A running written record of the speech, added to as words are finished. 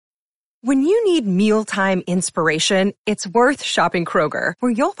When you need mealtime inspiration, it's worth shopping Kroger,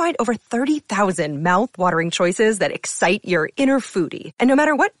 where you'll find over 30,000 mouth-watering choices that excite your inner foodie. And no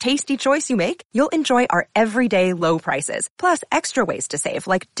matter what tasty choice you make, you'll enjoy our everyday low prices, plus extra ways to save,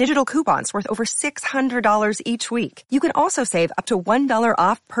 like digital coupons worth over $600 each week. You can also save up to $1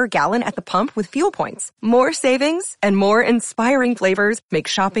 off per gallon at the pump with fuel points. More savings and more inspiring flavors make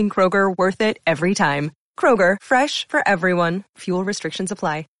shopping Kroger worth it every time. Kroger, fresh for everyone. Fuel restrictions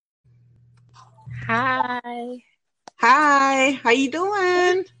apply. Hi. Hi, how you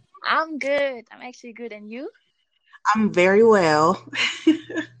doing? I'm good. I'm actually good. And you? I'm very well.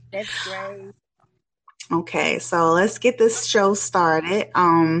 That's great. Okay, so let's get this show started.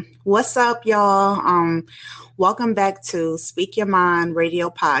 What's up, y'all? Welcome back to Speak Your Mind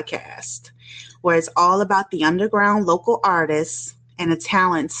Radio Podcast, where it's all about the underground local artists and the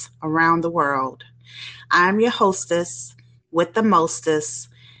talents around the world. I'm your hostess with the mostest,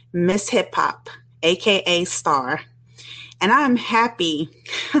 Miss Hip Hop, aka Star, and I'm happy.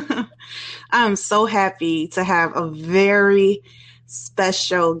 I'm so happy to have a very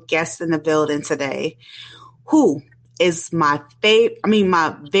special guest in the building today, who is my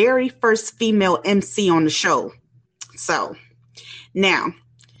very first female MC on the show. So now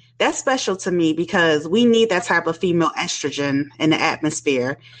that's special to me because we need that type of female estrogen in the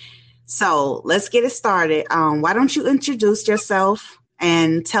atmosphere. So let's get it started. Why don't you introduce yourself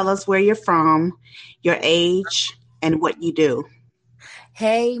and tell us where you're from, your age, and what you do.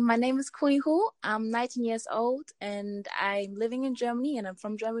 Hey, my name is Queen Hu. I'm 19 years old, and I'm living in Germany, and I'm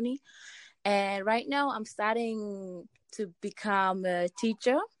from Germany. And right now, I'm starting to become a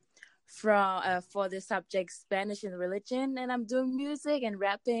teacher for the subject Spanish and religion, and I'm doing music and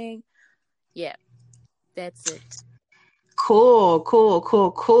rapping. Yeah, that's it. Cool.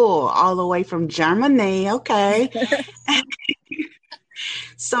 All the way from Germany. Okay.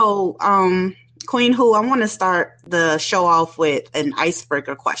 So, Queen Hu, I want to start the show off with an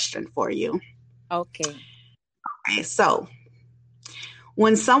icebreaker question for you. Okay. So,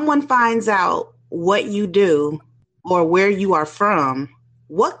 when someone finds out what you do or where you are from,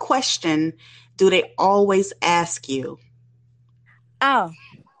 what question do they always ask you? Oh,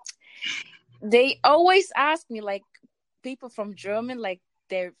 they always ask me, like, people from German, like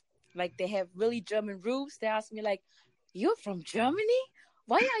they have really German roots. They ask me, like, you're from Germany?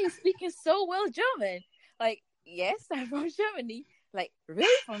 Why are you speaking so well German? Like, yes, I'm from Germany. Like, really?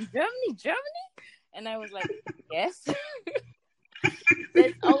 From Germany? And I was like, yes.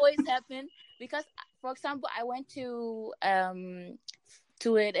 That's always happened because, for example, I went to an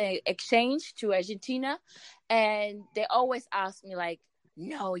exchange to Argentina, and they always ask me, like,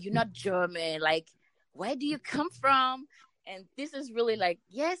 no, you're not German. Like, where do you come from? And this is really like,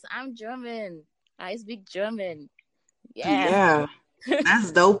 yes, I'm German. I speak German. Yeah.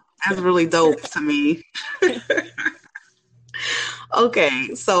 That's dope. That's really dope to me.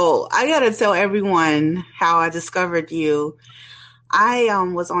 Okay, so I gotta tell everyone how I discovered you. I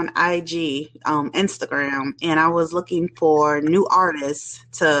was on IG, Instagram, and I was looking for new artists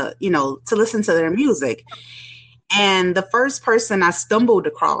to listen to their music. And the first person I stumbled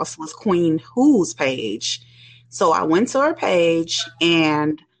across was Queen Hu's page. So I went to her page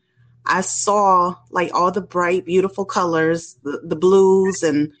and I saw like all the bright, beautiful colors, the blues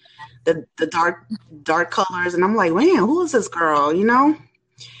and the dark colors. And I'm like, man, who is this girl?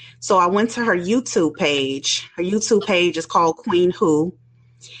 So I went to her YouTube page. Her YouTube page is called Queen Hu.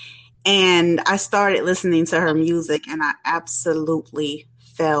 And I started listening to her music and I absolutely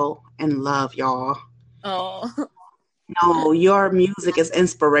fell in love, y'all. Oh. No, your music is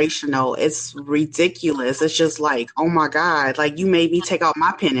inspirational. It's ridiculous. It's just like, oh my God, like you made me take out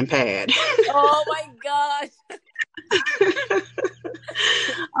my pen and pad. Oh my gosh.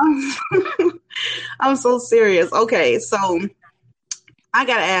 I'm so serious. Okay, so I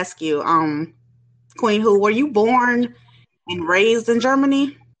gotta ask you, Queen Hu, were you born and raised in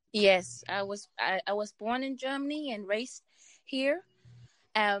Germany? Yes, I was born in Germany and raised here.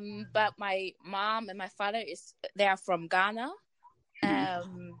 But my mom and my father they are from Ghana.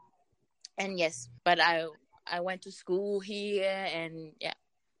 And yes, but I went to school here and yeah.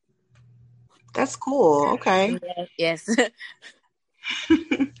 That's cool. Okay. Yes.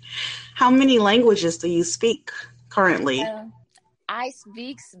 How many languages do you speak currently? I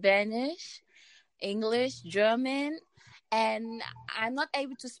speak Spanish, English, German, and I'm not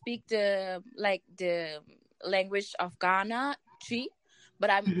able to speak the language of Ghana, Twi, but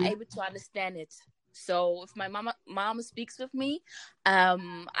I'm able to understand it. So if my mom speaks with me,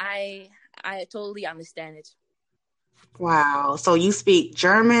 I totally understand it. Wow. So you speak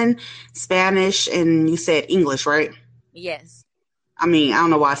German, Spanish, and you said English, right? Yes. I mean, I don't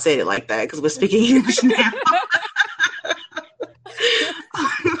know why I said it like that because we're speaking English now.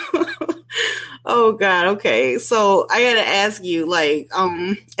 Oh God. Okay. So I gotta ask you, like,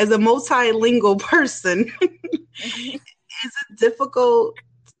 as a multilingual person, is it difficult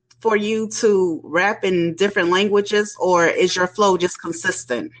for you to rap in different languages, or is your flow just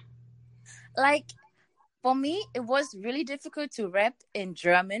consistent? Like for me, it was really difficult to rap in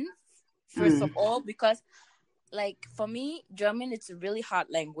German, first of Mm. all, because like for me, German it's a really hard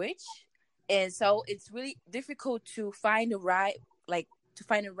language, and so it's really difficult to find a rhyme, like to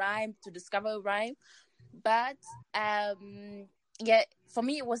find a rhyme, to discover a rhyme. But yeah, for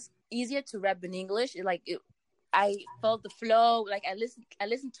me it was easier to rap in English. I felt the flow. Like I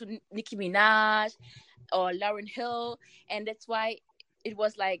listened to Nicki Minaj or Lauren Hill, and that's why it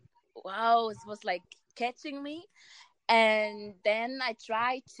was like wow, it was like catching me. And then I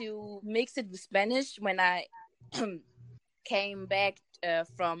tried to mix it with Spanish when I came back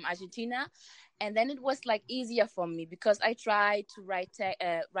from Argentina, and then it was like easier for me because I tried to write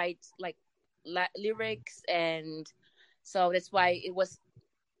like lyrics, and so that's why it was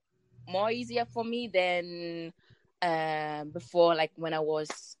more easier for me than before, like when I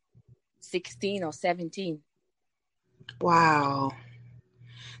was 16 or 17. Wow.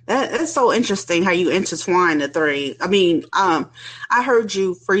 That's so interesting how you intertwine the three. I mean, I heard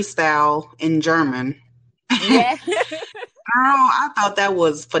you freestyle in German. Yeah. Girl, I thought that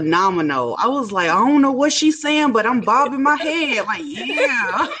was phenomenal. I was like, I don't know what she's saying, but I'm bobbing my head. Like,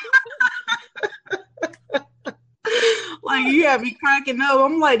 yeah. Like, you have me cracking up.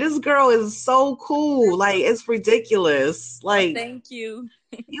 I'm like, this girl is so cool. Like, it's ridiculous. Oh, Like, thank you.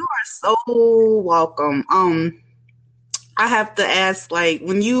 you are so welcome. I have to ask, like,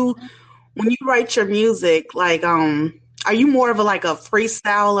 when you write your music, like, are you more of a like a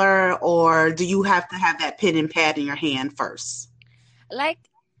freestyler, or do you have to have that pen and pad in your hand first? Like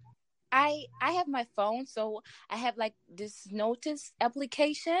I have my phone, so I have like this notice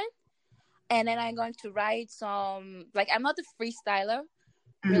application, and then I'm going to write some. Like I'm not a freestyler,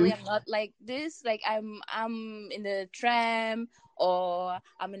 really. Mhm. I'm not like this. Like I'm in the tram or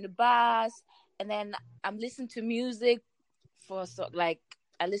I'm in the bus, and then I'm listening to music for so like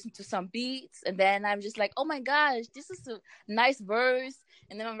I listen to some beats, and then I'm just like, oh my gosh, this is a nice verse,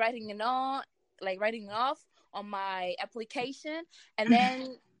 and then I'm writing it off on my application, and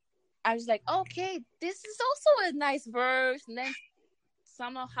then I was like, okay, this is also a nice verse, and then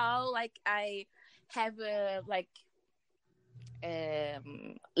somehow like I have a like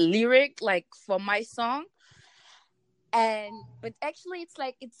lyric like for my song, and but actually it's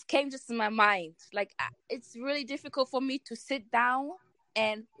like it came just in my mind. Like it's really difficult for me to sit down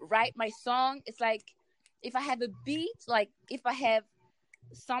and write my song. It's like if I have a beat, like if I have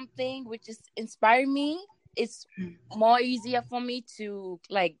something which is inspiring me, it's more easier for me to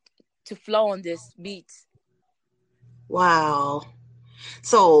like to flow on this beat. Wow.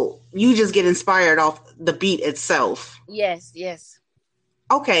 So you just get inspired off the beat itself. Yes, yes.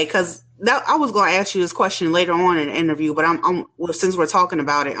 Okay, because that I was going to ask you this question later on in the interview, but well, since we're talking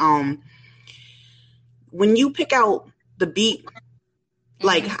about it, when you pick out the beat,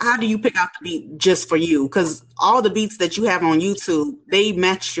 like how do you pick out the beat just for you? Because all the beats that you have on YouTube, they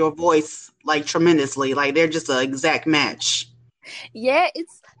match your voice like tremendously. Like they're just an exact match. Yeah,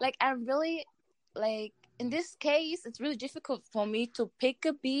 it's like I'm really like in this case it's really difficult for me to pick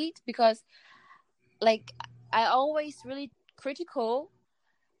a beat because like I always really critical.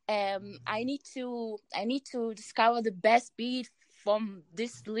 I need to discover the best beat from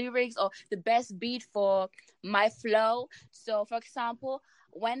this lyrics or the best beat for my flow. So for example,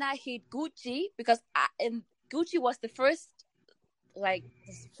 when I hit Gucci, because and Gucci was the first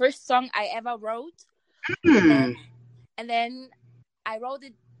song I ever wrote, and Hmm. then I wrote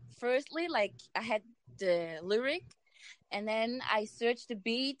it firstly, like I had the lyric, and then I searched the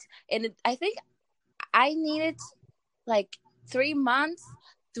beat, and I think I needed like 3 months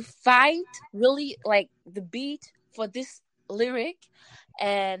to find really like the beat for this lyric,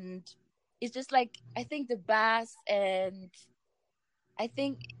 and it's just like I think the bass, and I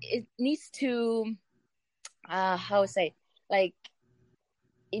think it needs to how to say, like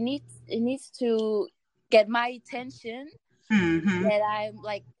it needs to get my attention, Mm-hmm. that I'm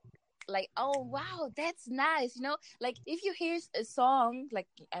like oh wow, that's nice, like if you hear a song, like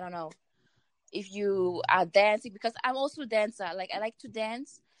I don't know if you are dancing, because I'm also a dancer, like I like to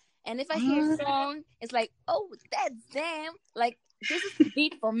dance, and if I hear a song, it's like oh that's damn, like this is the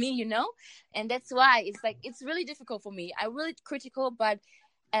beat for me. And that's why it's like it's really difficult for me. I'm really critical, but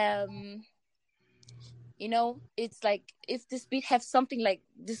um it's like if this beat has something like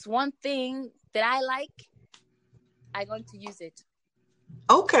this one thing that I like, I'm going to use it.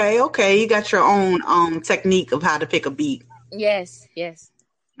 Okay. You got your own technique of how to pick a beat. Yes, yes.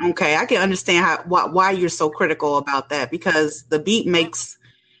 Okay, I can understand why you're so critical about that because the beat makes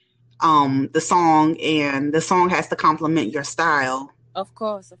the song and the song has to complement your style. Of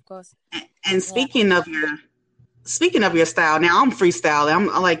course, of course. And Yeah. speaking of your style, now I'm freestyling. I'm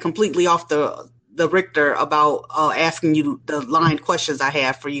like completely off the Richter about asking you the line questions I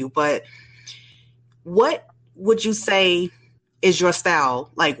have for you. But what would you say is your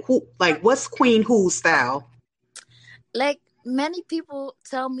style? Like what's Queen Who's style? Like many people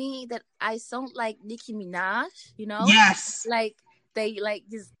tell me that I sound like Nicki Minaj, you know? Yes. Like they like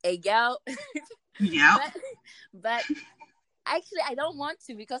just egg out. Yep. but but actually I don't want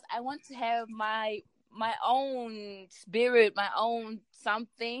to because I want to have my own spirit, my own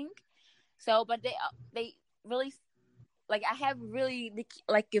something. So but they really like I have really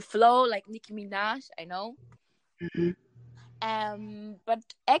like a flow like Nicki Minaj, I know. Mhm. But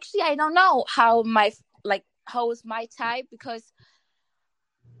actually I don't know how is my type because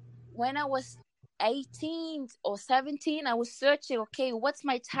when I was 18 or 17, I was searching, okay, what's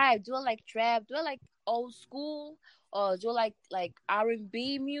my type? Do I like trap? Do I like old school? Or do I like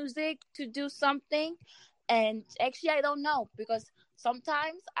R&B music to do something? And actually, I don't know because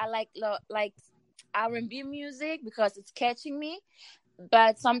sometimes I like R&B music because it's catching me,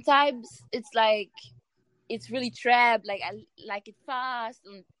 but sometimes it's really trap. Like I like it fast,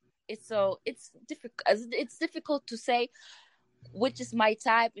 and it's difficult. It's difficult to say which is my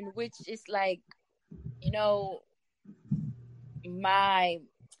type and which is like you know my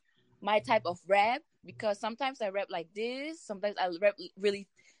my type of rap because sometimes I rap like this, sometimes I rap really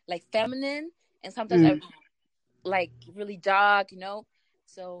like feminine, and sometimes I Mm. like really dark,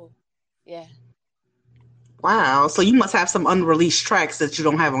 So yeah, Wow. So you must have some unreleased tracks that you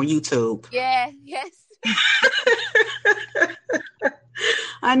don't have on YouTube. yeah, yes,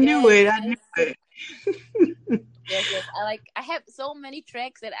 I knew yes, it. I knew yes, it. yes, yes. I have so many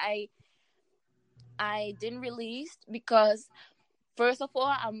tracks that I didn't release because first of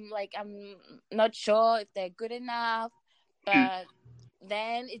all I'm not sure if they're good enough, but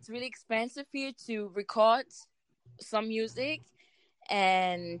then it's really expensive here to record some music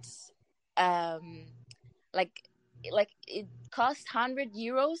and um like it costs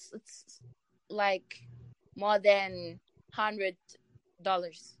 €100. It's like more than $100,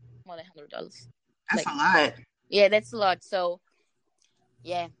 more than $100. That's Like a lot. yeah, that's a lot. So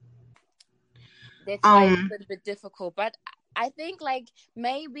yeah, that's why it's Um. a little bit difficult. But I think like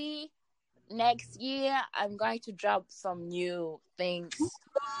maybe next year I'm going to drop some new things.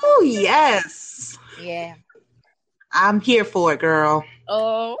 Oh yes. Yeah. I'm here for it, girl.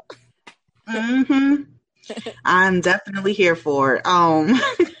 Oh. Mm-hmm. I'm definitely here for it.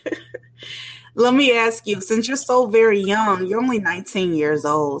 Let me ask you, since you're so very young, you're only 19 years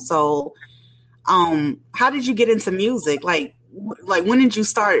old. So, how did you get into music? Like when did you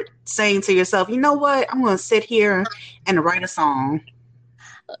start saying to yourself, you know what, I'm going to sit here and write a song?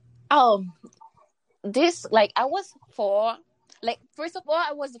 Um. This like I was 4. Like first of all,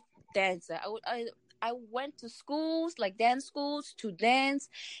 I was a dancer. I went to schools like dance schools to dance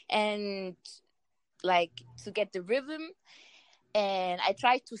and like to get the rhythm. And I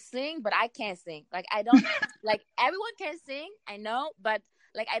tried to sing, but I can't sing. Like I don't like everyone can sing, I know, but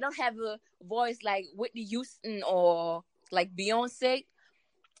like I don't have a voice like Whitney Houston or like Beyonce.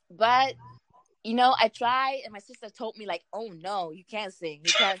 But I tried, and my sister told me like, "Oh no, you can't sing.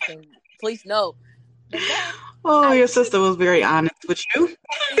 You can't sing. Please no." But then Oh, I your sister was very honest with you.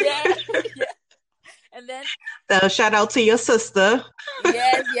 yeah, yeah. And then Shout out to your sister.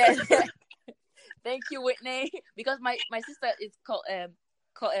 yes, yes. Thank you, Whitney, because my sister is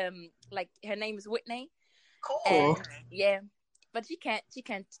like her name is Whitney, Cool. and yeah, but she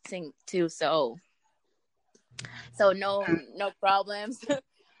can't sing too, so no problems.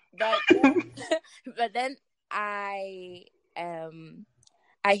 but then, but then I um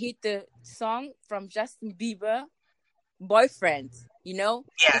I hit the song from Justin Bieber, Boyfriend.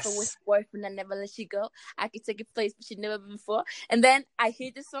 If I was Yes. boyfriend, I never let you go. I could take a place, but she never been before. And then I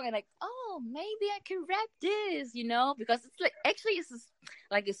hear this song and like, oh, maybe I can rap this, because it's like actually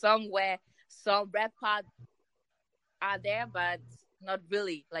like a song where some rap part are there, but not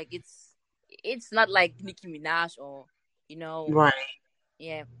really. Like it's not like Nicki Minaj or you know, Right.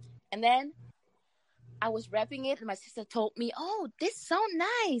 yeah. And then I was rapping it, and my sister told me, "Oh, this sound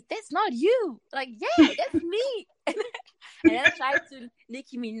nice. That's not you." Like, yeah, that's me. And then I tried to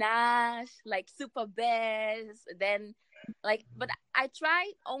Nicki Minaj, like Super Bass. Then, but I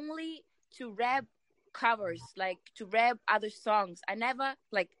tried only to rap covers, like to rap other songs. I never,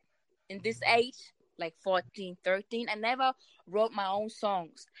 like, in this age. like 14, 13. I never wrote my own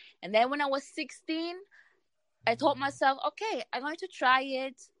songs. And then when I was 16, I told myself, okay, I'm going to try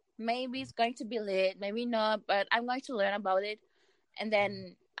it. Maybe it's going to be lit, maybe not, but I'm going to learn about it. And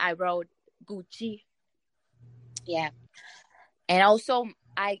then I wrote Gucci. Yeah. And also,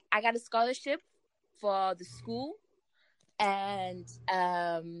 I got a scholarship for the school. And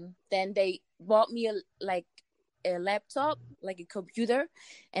then they bought me a laptop, like a computer,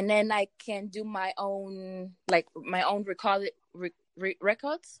 and then I can do my own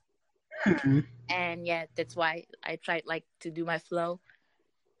records. Hmm. And yeah, that's why I tried like to do my flow.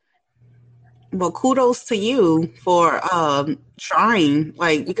 Well, kudos to you for trying,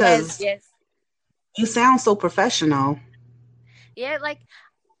 like, Yes, because yes. you sound so professional. Yeah, like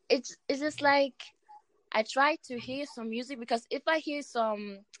it's just like I try to hear some music, because if I hear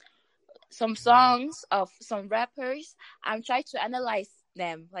some songs of some rappers, I'm trying to analyze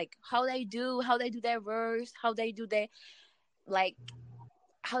them, like how they do their verse, how they do their like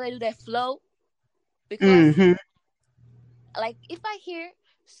how they do their flow. Because Hmm. like if I hear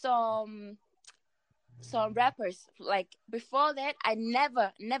some rappers, like before that I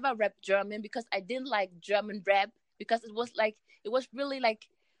never rap German, because I didn't like German rap, because it was really like,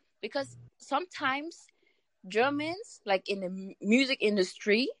 because sometimes Germans, like in the music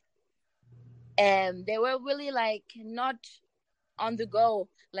industry, they were really like not on the go.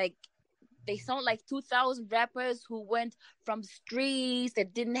 Like they sound like 2000 rappers who went from the streets,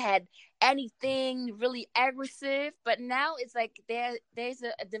 that didn't had anything really aggressive. But now it's like there's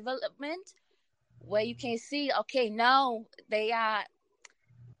a development where you can see, okay, now they are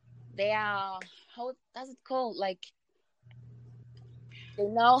how does it called, like they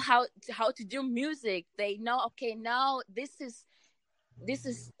know how to do music. They know, okay, now this is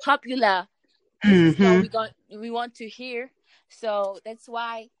popular. This is what Hmm. we want to hear. So that's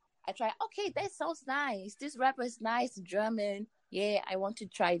why I try. Okay, that sounds nice. This rapper is nice, German. Yeah, I want to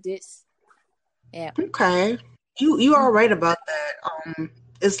try this. Yeah. Okay, you are right about that.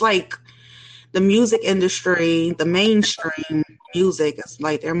 It's like the music industry, the mainstream music is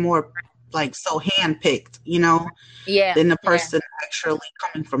like they're more like so handpicked, Yeah. than the Yeah. person actually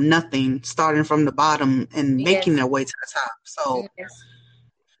coming from nothing, starting from the bottom and making Yes. their way to the top. So Yes.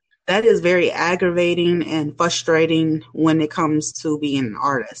 that is very aggravating and frustrating when it comes to being an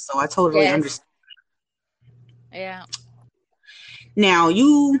artist. So I totally Yes. understand. Yeah. Now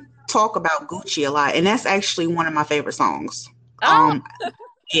you talk about Gucci a lot, and that's actually one of my favorite songs. Oh. Um,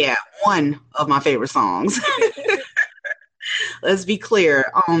 yeah, one of my favorite songs. Let's be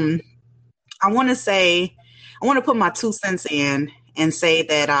clear. I want to put my 2 cents in and say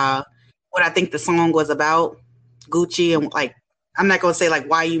that what I think the song was about, Gucci, and like I'm not gonna say like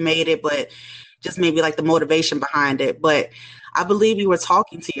why you made it, but just maybe like the motivation behind it. But I believe you were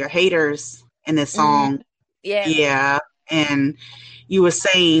talking to your haters in this Mm-hmm. song. Yeah. Yeah, and you were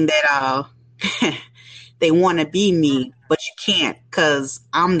saying that they want to be me, but you can't because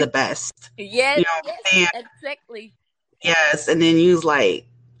I'm the best. You Yes. know what Yes. I'm saying? Exactly. Yes, and then you was like,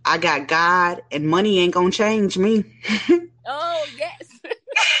 I got God, and money ain't gonna change me. Oh yes.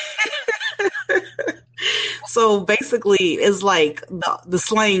 So basically, it's like the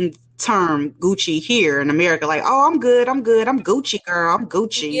slang term Gucci here in America, like, oh, I'm good, I'm Gucci girl, I'm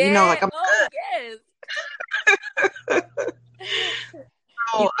Gucci, Yeah. like I'm Oh good. yes.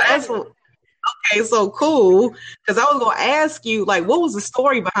 You So got that's it. okay, so cool. Because I was gonna ask you, like, what was the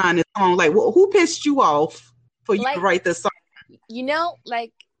story behind this song? Like, who pissed you off for you to Like, write this song?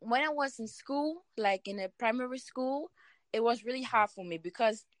 like when I was in school, like in a primary school, it was really hard for me,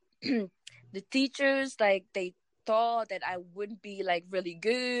 because the teachers, like, they thought that I wouldn't be like really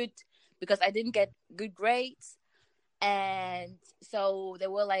good, because I didn't get good grades. And so they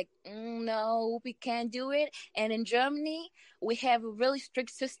were like, no, we can't do it. And in Germany, we have a really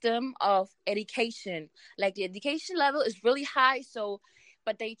strict system of education. Like the education level is really high. So,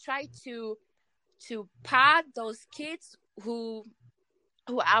 but they try to part those kids who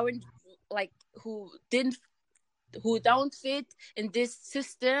aren't like who don't fit in this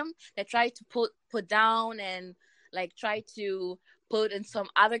system. They try to put down, and like try to put in some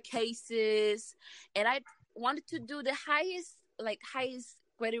other cases. And I wanted to do the highest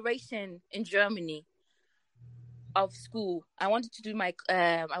graduation in Germany of school. I wanted to do my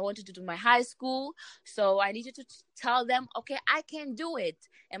high school. So I needed to tell them, okay, I can do it.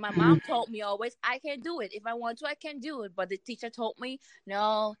 And my mom told me always, I can do it. If I want to, I can do it. But the teacher told me,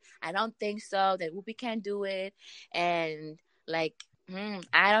 no, I don't think so, that Whoopi can do it. And like,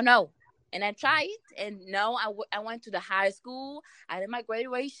 I don't know. And I tried, and no, I went to the high school. I did my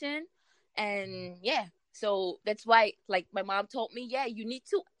graduation, and yeah, So that's why, like, my mom told me, yeah, you need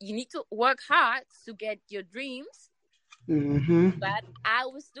to work hard to get your dreams. Mm-hmm. But I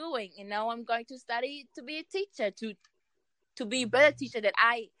was doing, and now I'm going to study to be a teacher, to be a better teacher that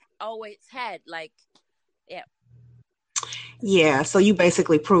I always had. Like, yeah. Yeah, so you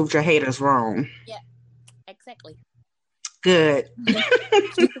basically proved your haters wrong. Yeah, exactly. Good.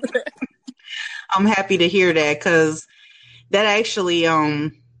 I'm happy to hear that, because that actually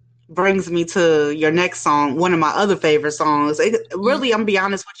brings me to your next song, one of my other favorite songs. Really, I'm gonna be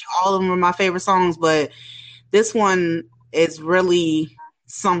honest with you, all of them are my favorite songs, but this one is really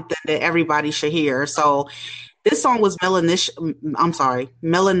something that everybody should hear. So this song was Melanlicious.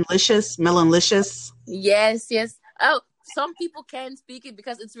 Yes. Oh, some people can't speak it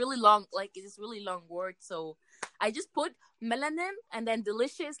because it's really long. Like, it's really long word. So I just put melanin and then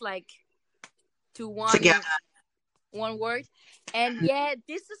delicious, like, to Together. one word. And yeah,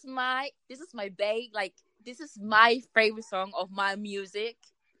 this is my babe. Like, this is my favorite song of my music.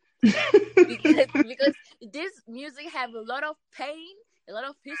 because this music have a lot of pain, a lot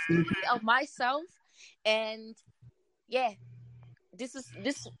of history of myself. And yeah, this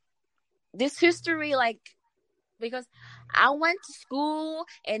history, like, because I went to school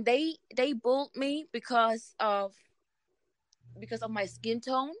and they bullied me because of my skin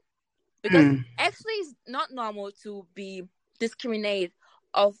tone. Because actually it's not normal to be discriminated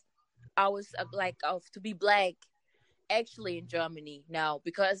of to be black actually in Germany now,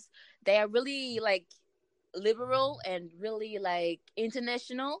 because they are really, like, liberal and really, like,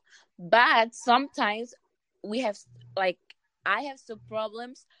 international. But sometimes we have, like, I have some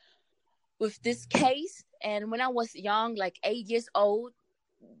problems with this case. And when I was young, like 8 years old,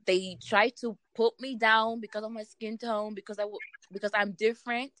 they tried to put me down because of my skin tone, because I'm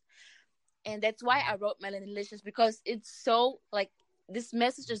different. And that's why I wrote Melanlicious, because it's so, like, this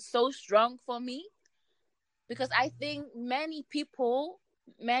message is so strong for me. Because I think many people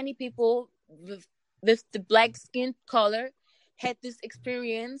with the black skin color had this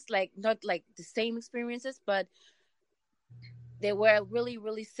experience, like, not like the same experiences, but they were really,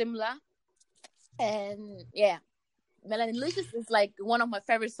 really similar. And yeah, Melanlicious is like one of my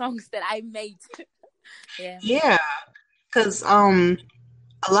favorite songs that I made. Yeah, because a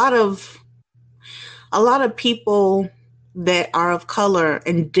lot of people that are of color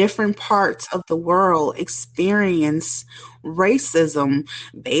in different parts of the world experience racism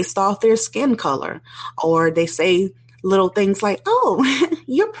based off their skin color, or they say little things like, "Oh,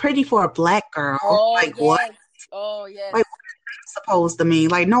 you're pretty for a black girl." Oh, like, yes. what? Oh, yes. Like, what is that supposed to mean?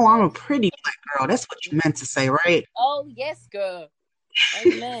 Like, no, I'm a pretty black girl. That's what you meant to say, right? Oh, yes, girl.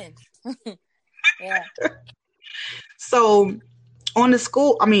 Amen. Yeah. So on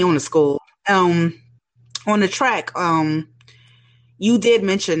the track, you did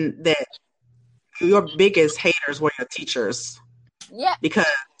mention that your biggest haters were your teachers. Yeah. Because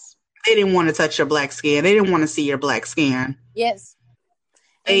they didn't want to touch your black skin. They didn't want to see your black skin. Yes.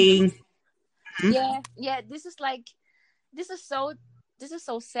 Yeah. This is so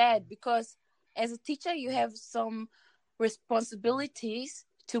sad, because as a teacher you have some responsibilities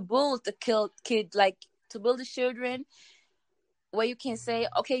to build the kid, like, to build the children, where you can say,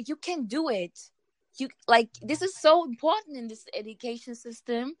 okay, you can do it. You, like, this is so important in this education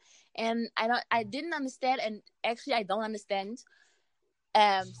system. And I didn't understand, and actually I don't understand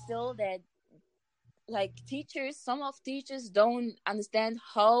still, that, like, some of teachers don't understand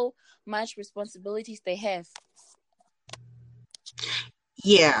how much responsibilities they have.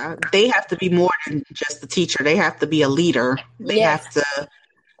 Yeah, they have to be more than just a teacher. They have to be a leader. They have to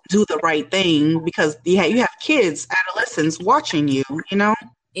do the right thing, because you have kids, adolescents watching you, you know?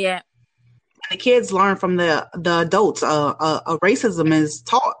 Yeah. And the kids learn from the adults. Racism is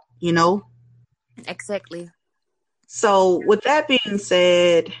taught, you know? Exactly. So with that being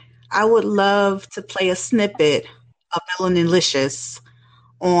said, I would love to play a snippet of Melanlicious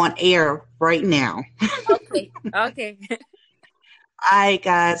on air right now. Okay. All right,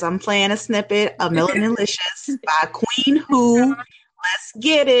 guys, I'm playing a snippet of Melanlicious by Queen Who. Let's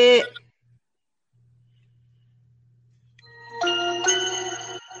get it.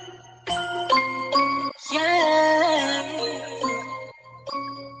 Yeah.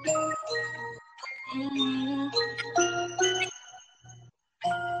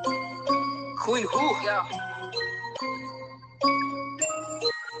 Queen Who? Yeah.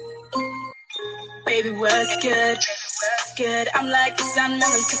 Baby, what's good? Good. I'm like the sun,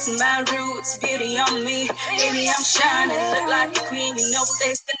 melon, kissing my roots, beauty on me. Baby, I'm shining, look like a queen, you know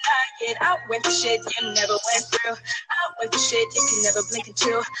they deny it. I went through shit you never went through. I went to shit, you can never blink and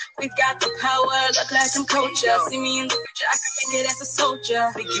chill. We got the power, look like some culture. See me in the future, I can make it as a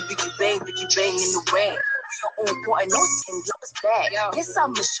soldier. Biggie bang in the way. We are on point, no skin, drop us back. Yes,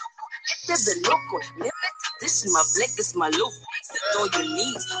 I'm a shooter, let there be local. Limited edition, my blick is my loop. Sit on your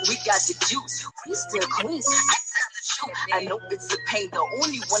knees, we got the juice. We still queens, I tell the truth. I know it's a pain, the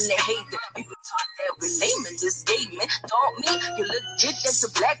only one that hate it. People talk that we're lame in this game, man. Don't me, you look good as a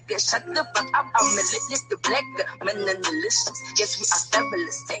black girl. Shut the fuck up, I'm a little the black girl. Men and delicious, yes, we are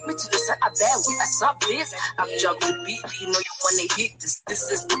fabulous. Take me to the sun, I bet we are so biz. I'm jumping the beat, you know you wanna hit this. This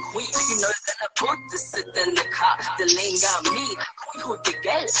is the queen, you know you're gonna put this. Sit in the car, the lane got me. Queen who the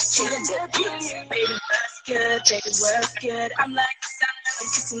girl, killing the beats. Baby, what's good? I'm like the sun, I'm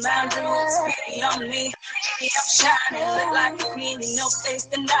kissing my roots. Beauty on me, baby, I'm shining. Look like a queen, in no face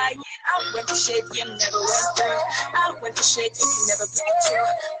denying. I went to shit, you never went through. I went to shit, you can never blink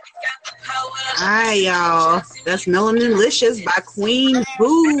through. We got the power. Hi, y'all. That's Melanin by Queen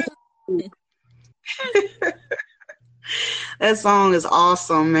Boo. That song is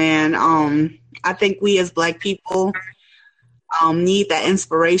awesome, man. I think we as Black people need that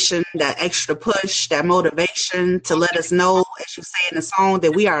inspiration, that extra push, that motivation to let us know, as you say in the song,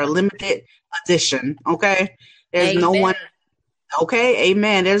 that we are a limited edition. Okay, there's no one. Okay,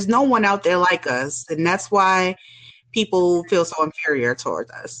 amen. There's no one out there like us, and that's why people feel so inferior towards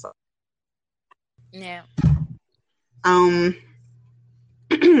us. So. Yeah. I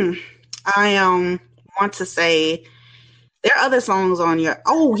want to say there are other songs on your.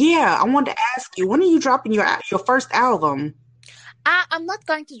 Oh yeah, I wanted to ask you, when are you dropping your first album? I'm not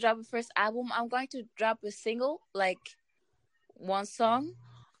going to drop a first album. I'm going to drop a single, like one song,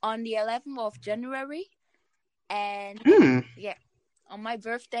 on the 11th of January, and yeah, on my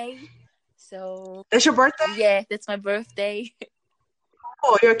birthday. So that's your birthday? Yeah, that's my birthday.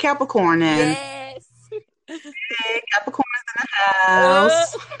 Oh, you're a Capricorn then. Yes. Hey, Capricorn's in the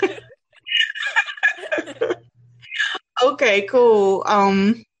house. Okay, cool.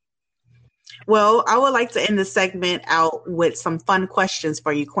 Well, I would like to end the segment out with some fun questions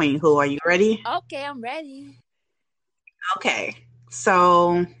for you, Queen. Who are you ready? Okay, I'm ready. Okay,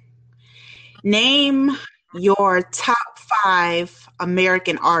 so name your top 5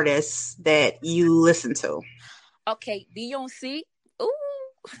 American artists that you listen to. Okay, Beyonce. Ooh.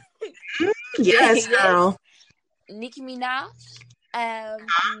 Yes, girl. Nicki Minaj.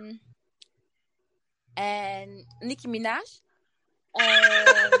 And Nicki Minaj.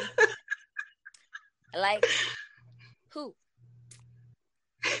 Like who?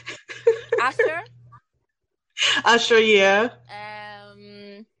 Usher. Usher, yeah.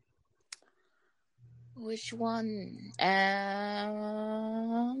 Which one?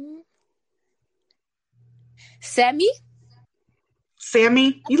 Sammy.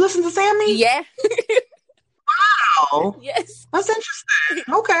 Sammy? You listen to Sammy? Yeah. Wow. Yes. That's interesting.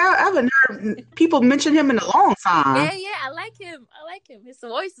 Okay, I haven't heard people mention him in a long time. Yeah, I like him. His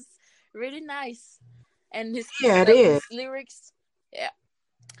voice is really nice. And his lyrics. Yeah.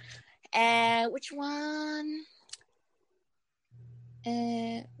 And which one?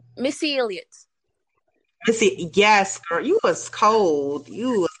 Missy Elliott. Missy, yes, girl. You was cold,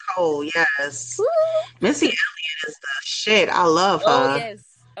 yes. Woo. Missy Elliott is the shit. I love her.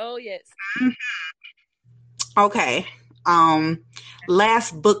 Oh, yes. Mm-hmm. Okay.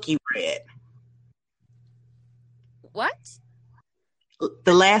 Last book you read. What?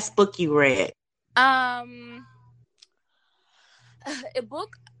 The last book you read. A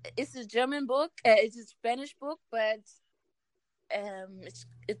book. It's a German book. It's a Spanish book, but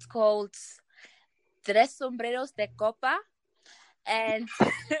it's called Tres Sombreros de Copa, and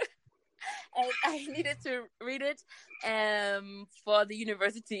and I needed to read it for the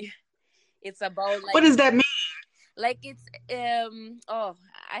university. It's about like, what does that mean? Like it's I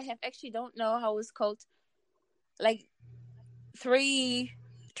have actually don't know how it's called. Like three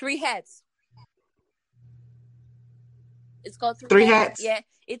hats. It's called Three Hats. Yeah,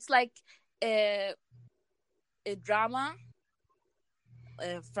 it's like a drama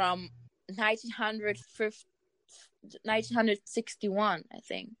from 1961, I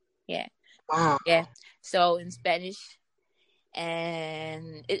think. Yeah. Wow. Yeah. So in Spanish,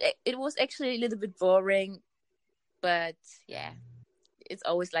 and it was actually a little bit boring, but yeah, it's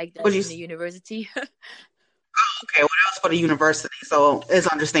always like that in the university. Okay, well, that was for the university, so it's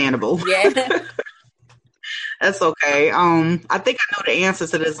understandable. Yeah. That's okay. I think I know the answer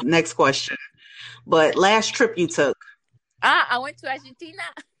to this next question, but last trip you took? I went to Argentina.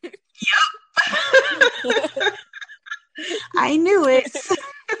 Yep. I knew it.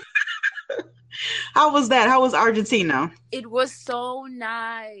 How was that? How was Argentina? It was so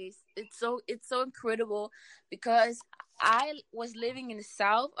nice. It's so incredible because I was living in the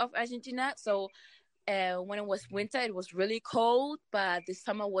south of Argentina, so when it was winter, it was really cold, but the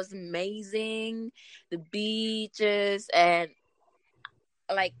summer was amazing. The beaches and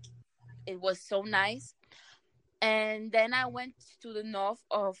like it was so nice. And then I went to the north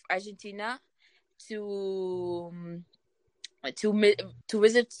of Argentina to to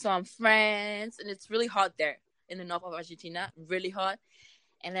visit some friends, and it's really hot there in the north of Argentina, really hot.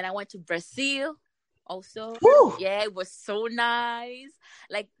 And then I went to Brazil also. Woo. Yeah, it was so nice.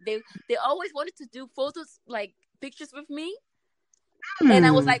 Like they always wanted to do photos, like pictures with me, and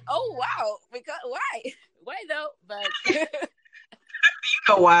I was like, oh wow, because why? Why though? But You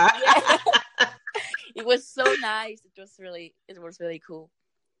know why? yeah, it was so nice. It was really cool.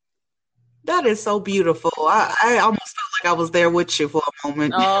 That is so beautiful. I almost felt like I was there with you for a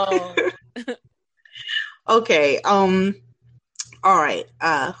moment. Oh, Okay. All right.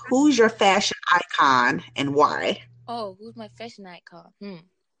 Who's your fashion icon and why? oh, who's my fashion icon?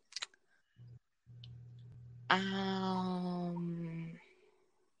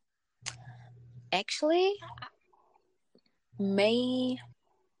 Actually, May.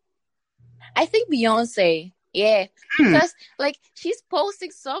 I think Beyonce. Yeah, because like she's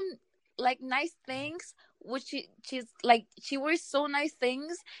posting some like nice things, which she's like she wears so nice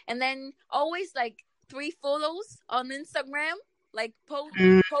things, and then always like 3 photos on Instagram, like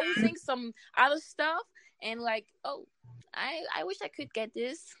posting some other stuff, and like, oh, I wish I could get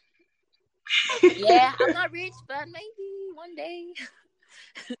this. Yeah, I'm not rich, but maybe one day.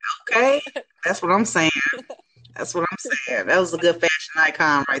 Okay. That's what I'm saying. That's what I'm saying. That was a good fashion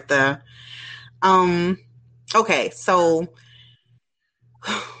icon right there. Okay, so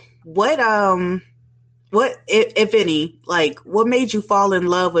what if any, like what made you fall in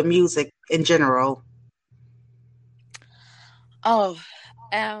love with music in general? Oh,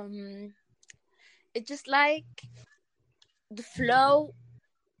 it's just like the flow,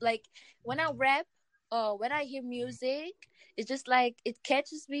 like when I rap or when I hear music, it's just like it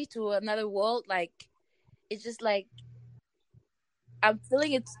catches me to another world. Like it's just like I'm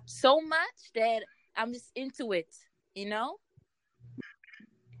feeling it so much that I'm just into it, you know?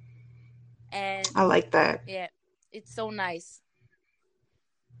 And I like that. yeah, it's so nice.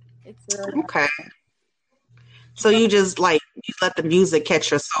 It's really nice. Okay. So you just like you let the music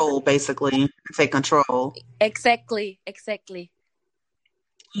catch your soul basically and take control. Exactly.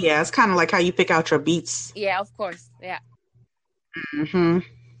 Yeah, it's kind of like how you pick out your beats. Yeah, of course. Yeah. Hmm.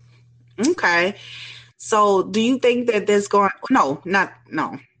 Okay. So do you think that there's going no, not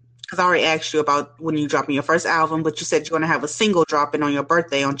no. Because I already asked you about when you dropping your first album, but you said you're going to have a single dropping on your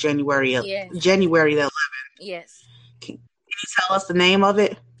birthday on January Yes. January the 11th. Yes. Can you tell us the name of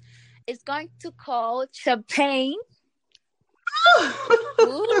it? It's going to call Champagne.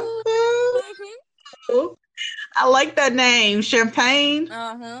 I like that name, Champagne.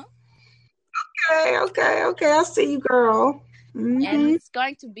 Uh-huh. Okay. I see you, girl. And Mm-hmm. it's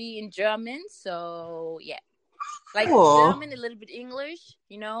going to be in German, so yeah. Like Cool. German, a little bit English,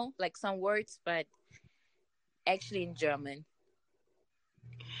 you know, like some words, but actually in German.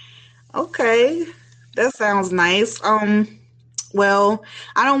 Okay, that sounds nice. Well,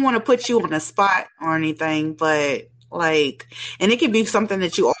 I don't want to put you on the spot or anything, but like, and it could be something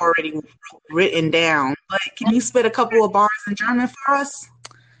that you already written down. But can you spit a couple of bars in German for us?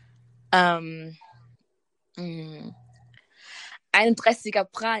 Mm. 31er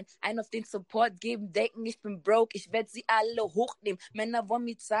Prime, einen auf den Support geben, denken, ich bin broke, ich werde sie alle hochnehmen. Männer wollen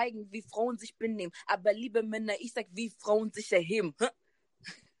mir zeigen, wie Frauen sich benehmen, aber liebe Männer, ich sag, wie Frauen sich erheben.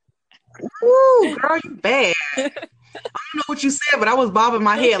 Ooh, girl, you bad. I don't know what you said, but I was bobbing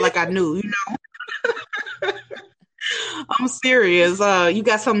my head like I knew, you know. I'm serious. You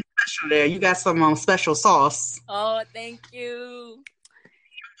got something special there. You got some special sauce. Oh, thank you.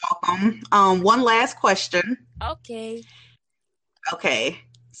 Welcome. One last question. Okay. Okay.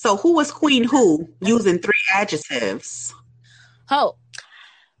 So who was Queen Who using 3 adjectives? Oh,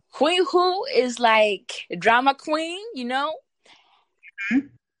 Queen Who is like a drama queen, you know? Mm-hmm.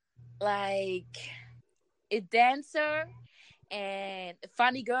 Like a dancer and a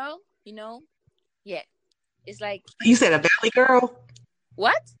funny girl, you know? Yeah. It's like... You said a valley girl?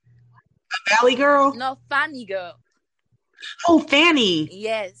 What? A valley girl? No, funny girl. Oh, Fanny.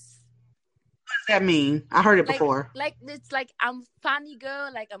 Yes. What does that mean? I heard it before. Like it's like I'm funny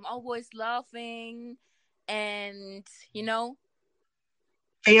girl, like I'm always laughing and, you know?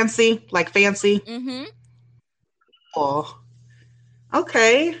 Fancy? Like fancy? Mm-hmm. Oh.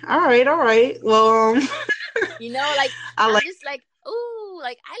 Okay. All right. Well, you know, like I'm just like, ooh,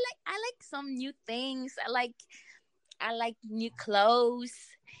 like I like some new things. I like new clothes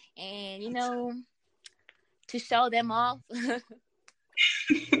and, you know, to show them off.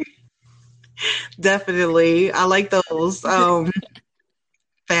 Definitely. I like those.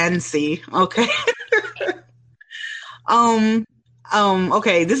 Fancy. Okay. Um,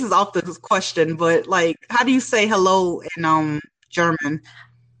 okay, this is off the question, but like, how do you say hello in German?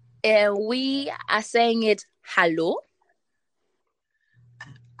 And we are saying it hallo.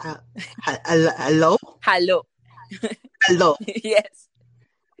 Hello? Hallo. Hello. Yes.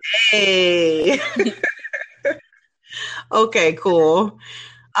 Hey. Okay, cool.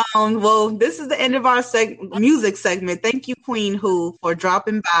 Well, this is the end of our music segment. Thank you, Queen Who, for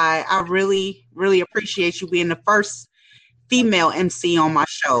dropping by. I really, really appreciate you being the first female MC on my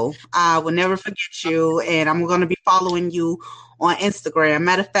show. I will never forget you, and I'm going to be following you on Instagram.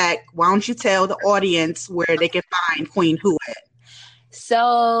 Matter of fact, why don't you tell the audience where they can find Queen Who at?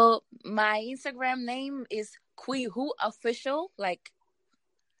 So my Instagram name is Queen Who Official. Like,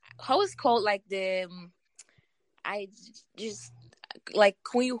 how is called like the I just like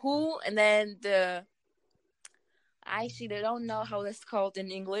Queen Who, and then I actually don't know how that's called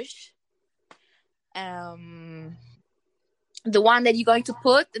in English. The one that you're going to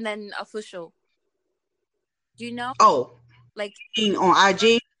put, and then official. Do you know? Oh, like on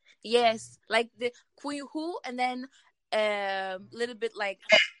IG? Yes, like the Queen Who, and then little bit like,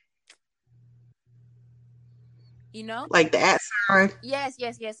 you know, like the @ sign. Yes.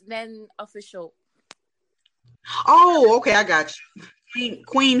 Then official. Oh, okay, I got you.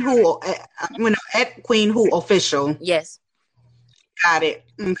 Queen Who, at Queen Who Official. Yes. Got it.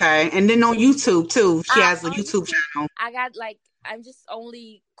 Okay. And then on YouTube too. She has a YouTube channel. I got like, I'm just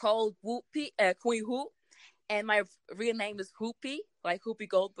only called Whoopi, Queen Who, and my real name is Whoopi, like Whoopi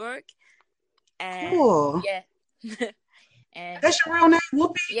Goldberg. And cool. Yeah. And that's your real name,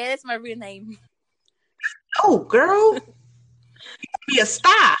 Whoopi? Yeah, that's my real name. Oh, girl. You be a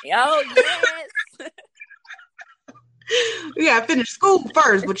star. Oh, yes. You gotta finish school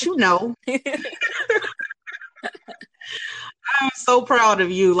first, but you know. I'm so proud of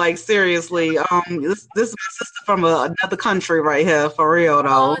you, like seriously. This is my sister from another country right here, for real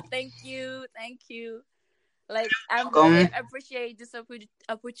though. Oh, thank you. Like, I really appreciate this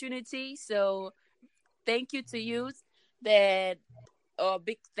opportunity. So, thank you to you. Big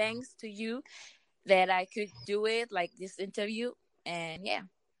thanks to you that I could do it, like this interview, and yeah.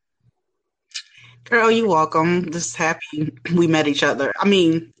 Girl, you're welcome. Just happy we met each other. I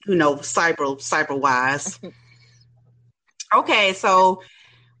mean, cyber wise. Okay, so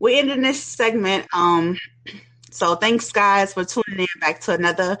we're ending this segment. So thanks, guys, for tuning in back to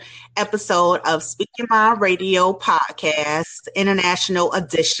another episode of Speak Your Mind Radio Podcast, International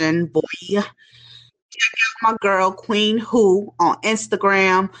Edition. Boy, check out my girl Queen Who on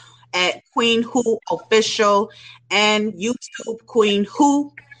Instagram at Queen Who Official and YouTube Queen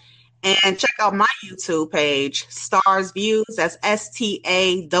Who. And check out my YouTube page, Stars Views. That's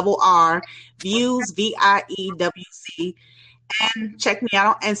STARR Views VIEWC. And check me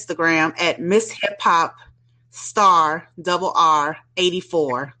out on Instagram at Miss Hip Hop Star RR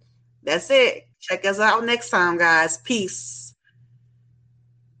 84. That's it. Check us out next time, guys. Peace.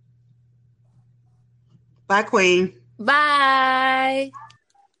 Bye, Queen. Bye.